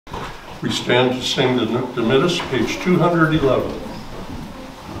We stand to sing the Domitus, page 211.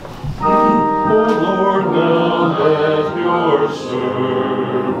 O Lord, now let your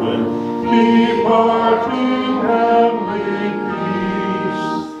servant depart in heavenly peace,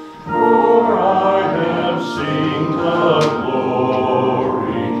 for I have seen the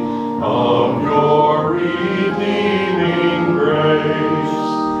glory of your redeeming grace,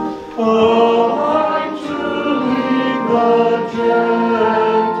 a light to lead the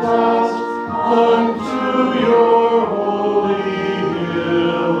Gentiles unto your holy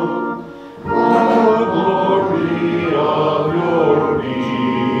hill, the glory of your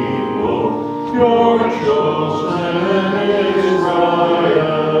people, your chosen Israel.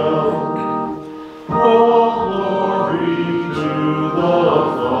 All glory to the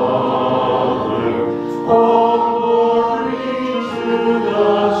Father, all glory to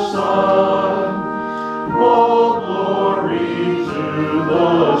the Son, all glory to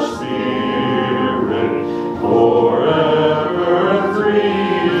the Spirit, forever three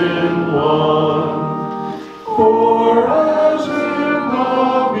in one. For as in the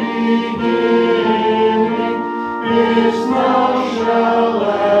beginning, is now, shall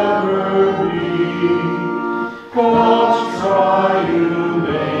ever be, God's triune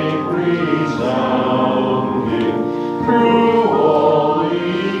make resounding through all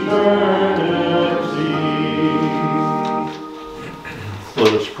eternity.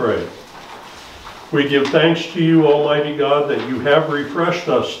 Let us pray. We give thanks to you, Almighty God, that you have refreshed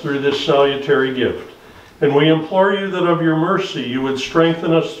us through this salutary gift. And we implore you that of your mercy you would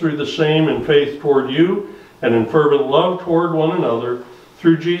strengthen us through the same in faith toward you and in fervent love toward one another,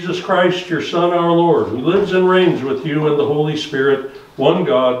 through Jesus Christ, your Son, our Lord, who lives and reigns with you in the Holy Spirit, one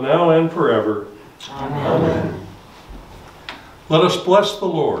God, now and forever. Amen. Let us bless the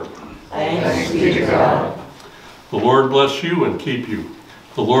Lord. Thanks be to God. The Lord bless you and keep you.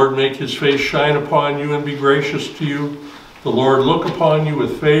 The Lord make his face shine upon you and be gracious to you. The Lord look upon you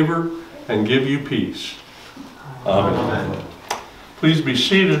with favor and give you peace. Amen. Please be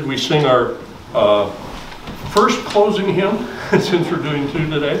seated. We sing our first closing hymn, since we're doing two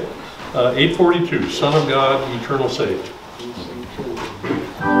today, 842, Son of God, Eternal Sage.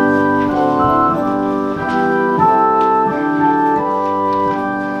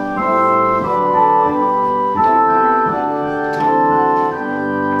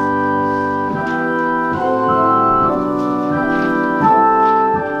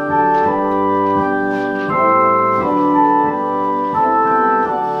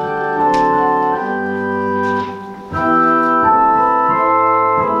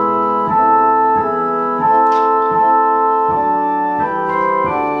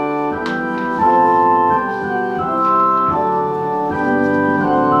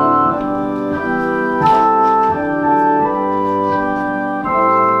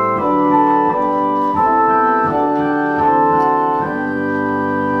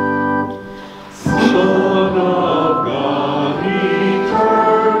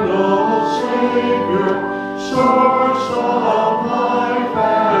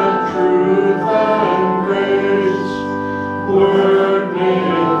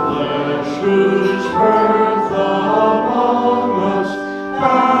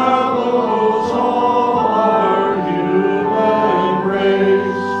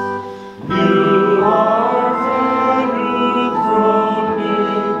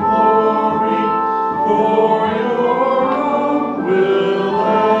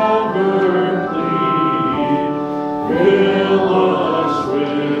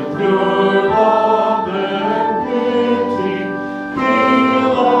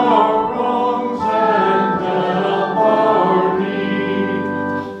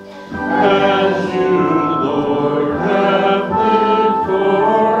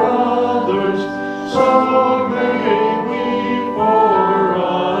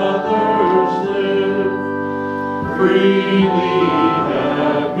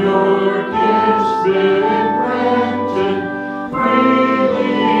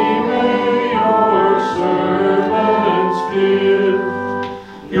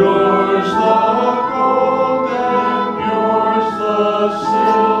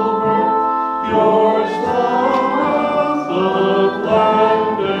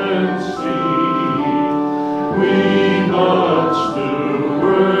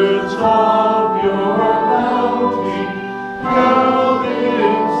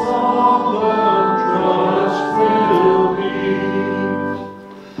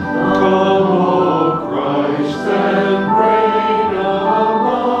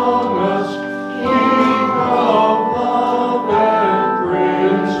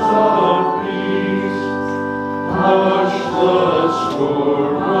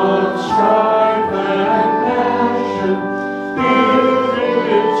 of strife and passion, if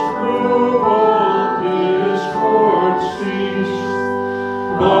its cruel discord cease.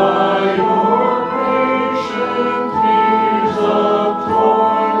 By your patient years of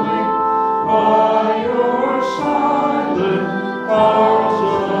toiling, by your silent hours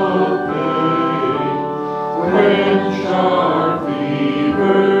of pain, quench our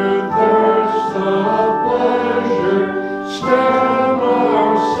fevered thirst of pleasure, stem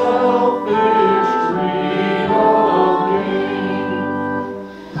our selfish greed of gain.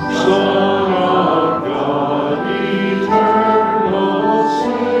 Son of God, eternal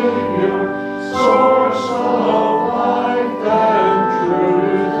Savior, source of life and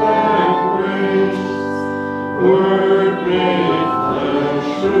truth and grace, Word made flesh,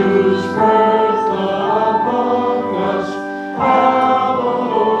 whose birth among us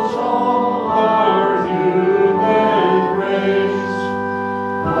hallows all our human race.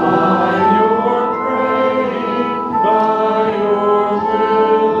 By your praying, by your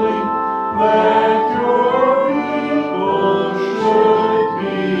willing, that your people should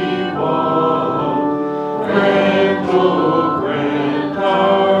be one. Grant, oh, grant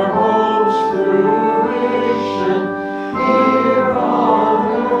our hopes fruition. Here on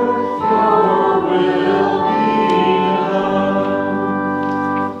earth your will be done.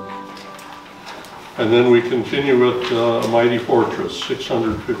 And then we continue with A Mighty Fortress,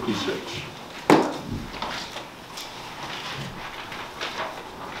 656.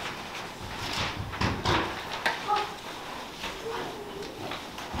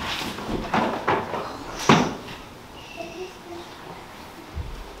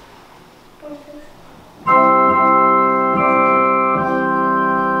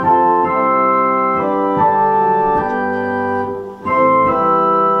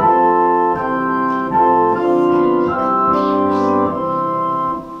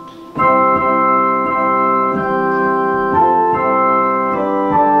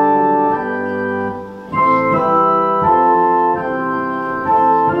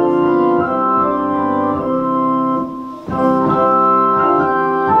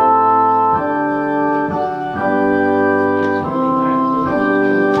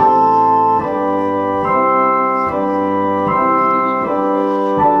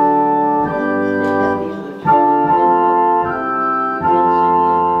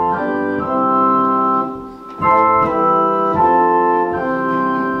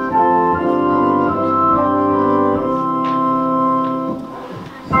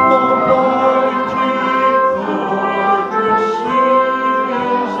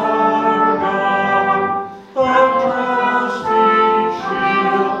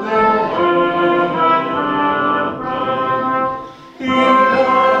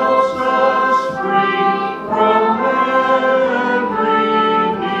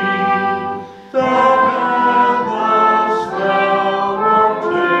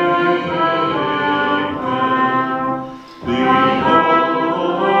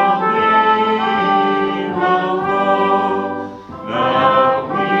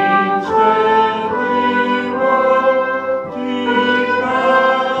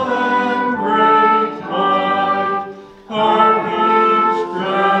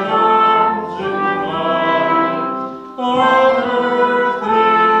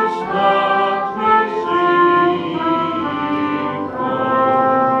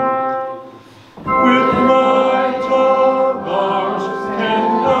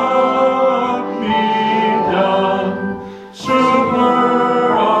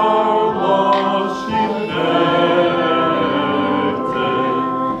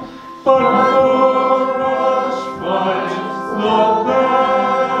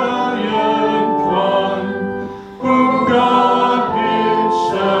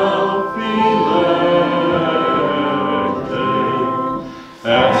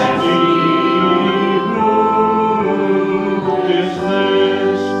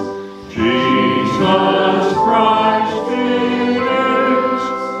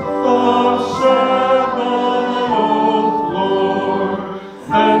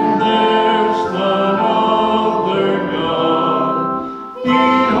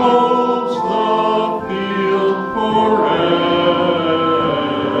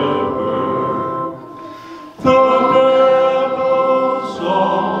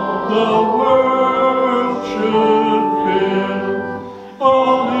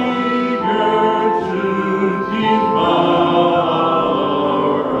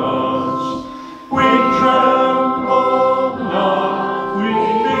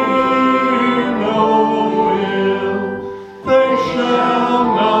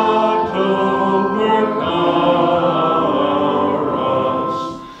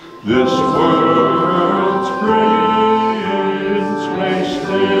 This world's prince may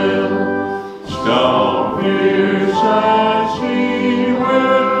still scout fierce as he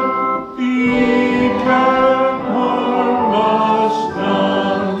will. He can harm us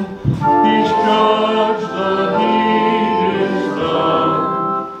none. He's judged the deed is done.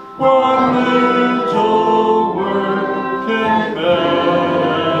 One little word can fail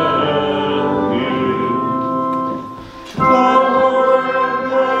him. The word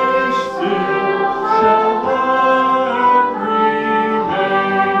may still shall not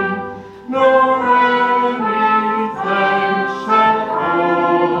remain, nor any thanks and glory.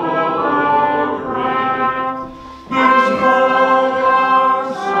 He's by our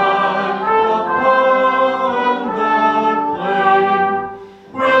side upon the plain,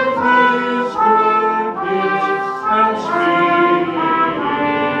 with his good gifts and spirit,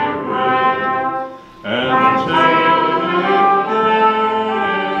 and take they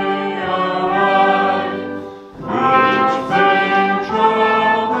alive, which pain,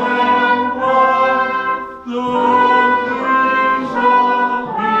 trial, and want, though these all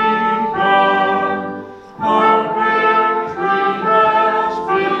be gone, our victory has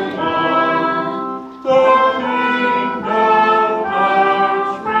been won. The kingdom ours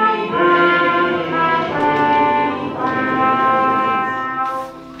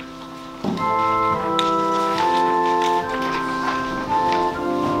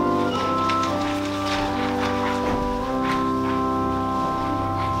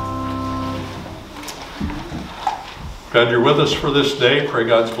Glad you're with us for this day. Pray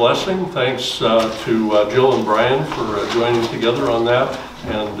God's blessing. Thanks to Jill and Brian for joining together on that.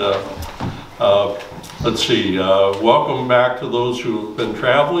 And let's see, welcome back to those who have been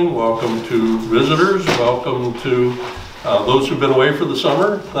traveling. Welcome to visitors. Welcome to those who've been away for the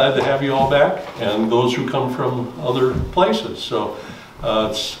summer. Glad to have you all back. And those who come from other places. So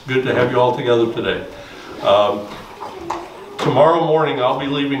it's good to have you all together today. Tomorrow morning I'll be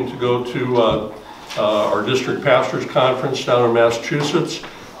leaving to go to our district pastors conference down in Massachusetts,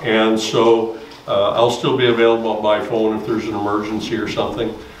 and so I'll still be available by phone if there's an emergency or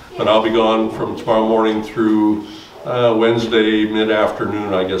something, but I'll be gone from tomorrow morning through Wednesday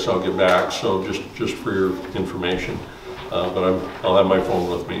mid-afternoon. I guess I'll get back, so just for your information, but I'll have my phone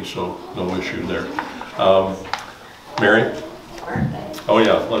with me, so no issue there. Mary? Oh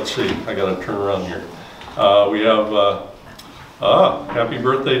yeah, let's see, I gotta turn around here. We have happy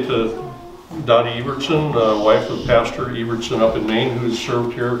birthday to Dottie Evertson, wife of Pastor Evertson up in Maine, who's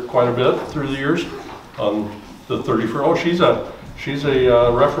served here quite a bit through the years. On the 31st, oh, she's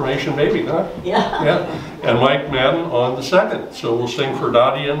a Reformation baby, huh? Yeah. Yeah. And Mike Madden on the 2nd. So we'll sing for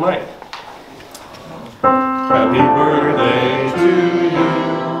Dottie and Mike. Happy birthday to you.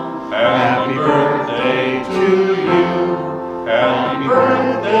 Happy birthday to you. Happy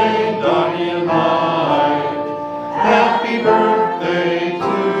birthday, Dottie and Mike. Happy birthday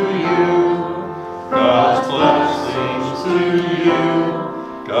to you. God's blessings to you.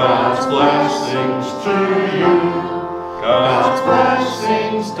 God's blessings to you. God's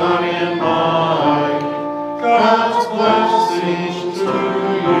blessings, Donnie and Mike. God's blessings to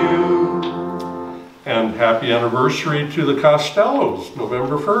you. And happy anniversary to the Costellos,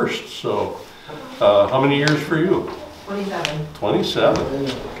 November 1st. So, how many years for you? 27.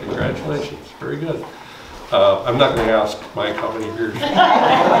 27. Congratulations. Very good. I'm not going to ask Mike how many years.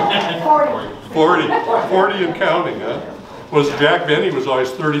 40 and counting, huh? Was Jack Benny was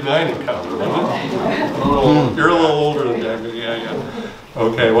always 39 and counting, wasn't it? You're a little older than Jack Benny, yeah.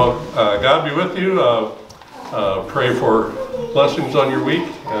 Okay, well, God be with you. Pray for blessings on your week,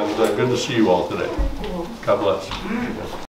 and good to see you all today. God bless.